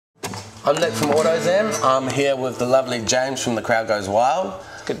I'm Nick from Autozamm. I'm here with the lovely James from The Crowd Goes Wild.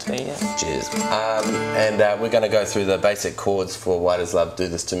 Good to meet you. Cheers. We're going to go through the basic chords for Why Does Love Do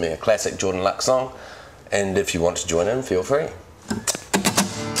This To Me, a classic Jordan Luck song. And if you want to join in, feel free.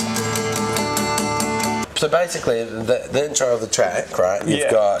 So basically, the intro of the track, right,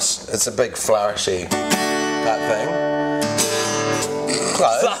 you've got, it's a big flourishy type thing.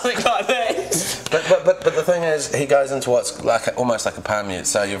 Close. Something like that. But the thing is, he goes into what's like almost like a palm mute.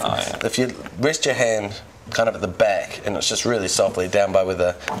 So if you rest your hand kind of at the back, and it's just really softly down by where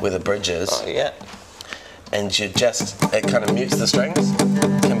the bridge is. Oh yeah. And it kind of mutes the strings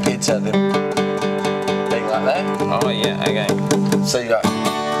compared to them being like that. Oh yeah. Okay. So you go.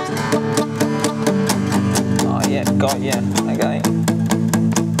 Oh yeah. Got ya. Okay.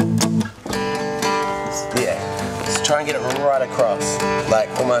 Yeah. So try and get it right across, like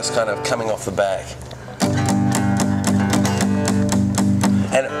almost kind of coming off the back.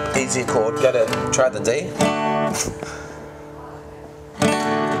 And easy chord. Try the D.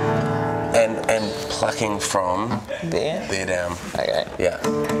 And plucking from there down. Okay. Yeah.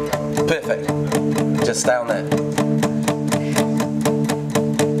 Perfect. Just stay on that.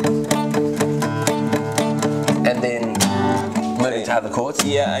 And then moving to other chords.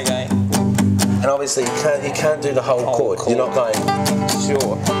 Yeah. Okay. And obviously you can't do the whole chord. You're not going.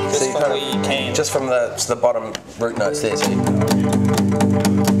 Sure. Just so from where you can. Just from the bottom root notes there. See?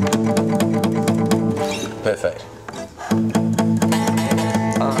 Perfect.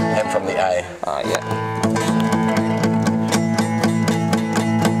 And from the A. Oh yeah.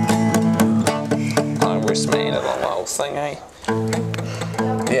 I wish man along the whole thing, eh?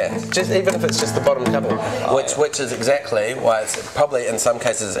 Yeah, just even if it's just the bottom couple, which is exactly why it's probably in some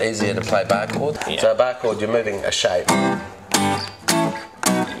cases easier to play bar chord. Yeah. So a bar chord, you're moving a shape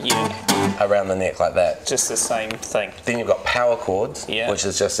around the neck like that. Just the same thing. Then you've got power chords, which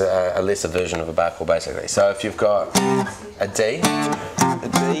is just a lesser version of a bar chord basically. So if you've got a D,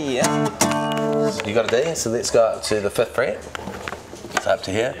 you got a D, so let's go up to the 5th fret, so up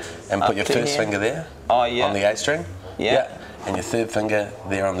to here, and put your first finger there on the A string. And your 3rd finger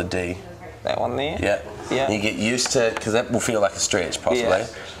there on the D. That one there? Yeah. And you get used to, because that will feel like a stretch possibly. Yeah.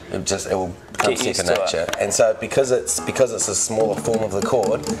 It will become second nature. And so because it's a smaller form of the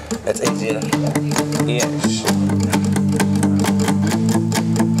chord, it's easier.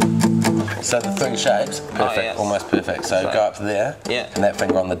 So the 3 shapes, perfect, almost perfect. So go up to there, and that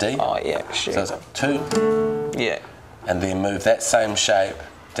finger on the D. Oh yeah, sure. So it's 2. Yeah. And then move that same shape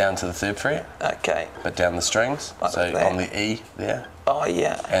down to the 3rd fret. Okay. But down the strings. Like so that. on the E there. Oh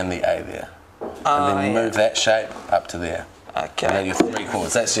yeah. And the A there. And then move that shape up to there. Okay. And then your 3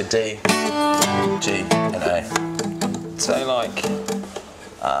 chords. That's your D, G, and A. So like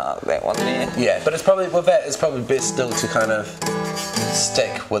that one there. Yeah, but it's probably with that it's probably best still to kind of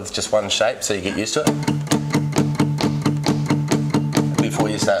stick with just one shape so you get used to it before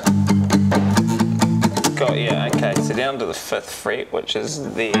you start. Got yeah, okay, so down to the 5th fret, which is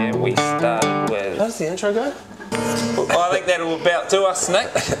there, we started with... How does the intro go? Well, I think that'll about do us, Nick.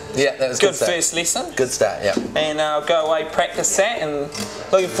 Yeah, that was good first lesson. Good start, yeah. And I'll go away, practice that, and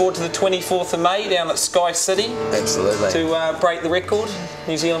looking forward to the 24th of May down at Sky City. Absolutely. To break the record,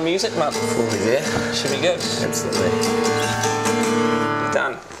 New Zealand music month. Yeah. Should be good. Absolutely.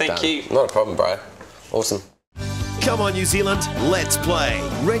 Done. Thank you. Not a problem, bro. Awesome. Come on, New Zealand, let's play.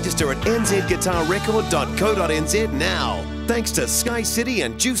 Register at nzguitarrecord.co.nz now. Thanks to Sky City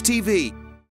and Juice TV.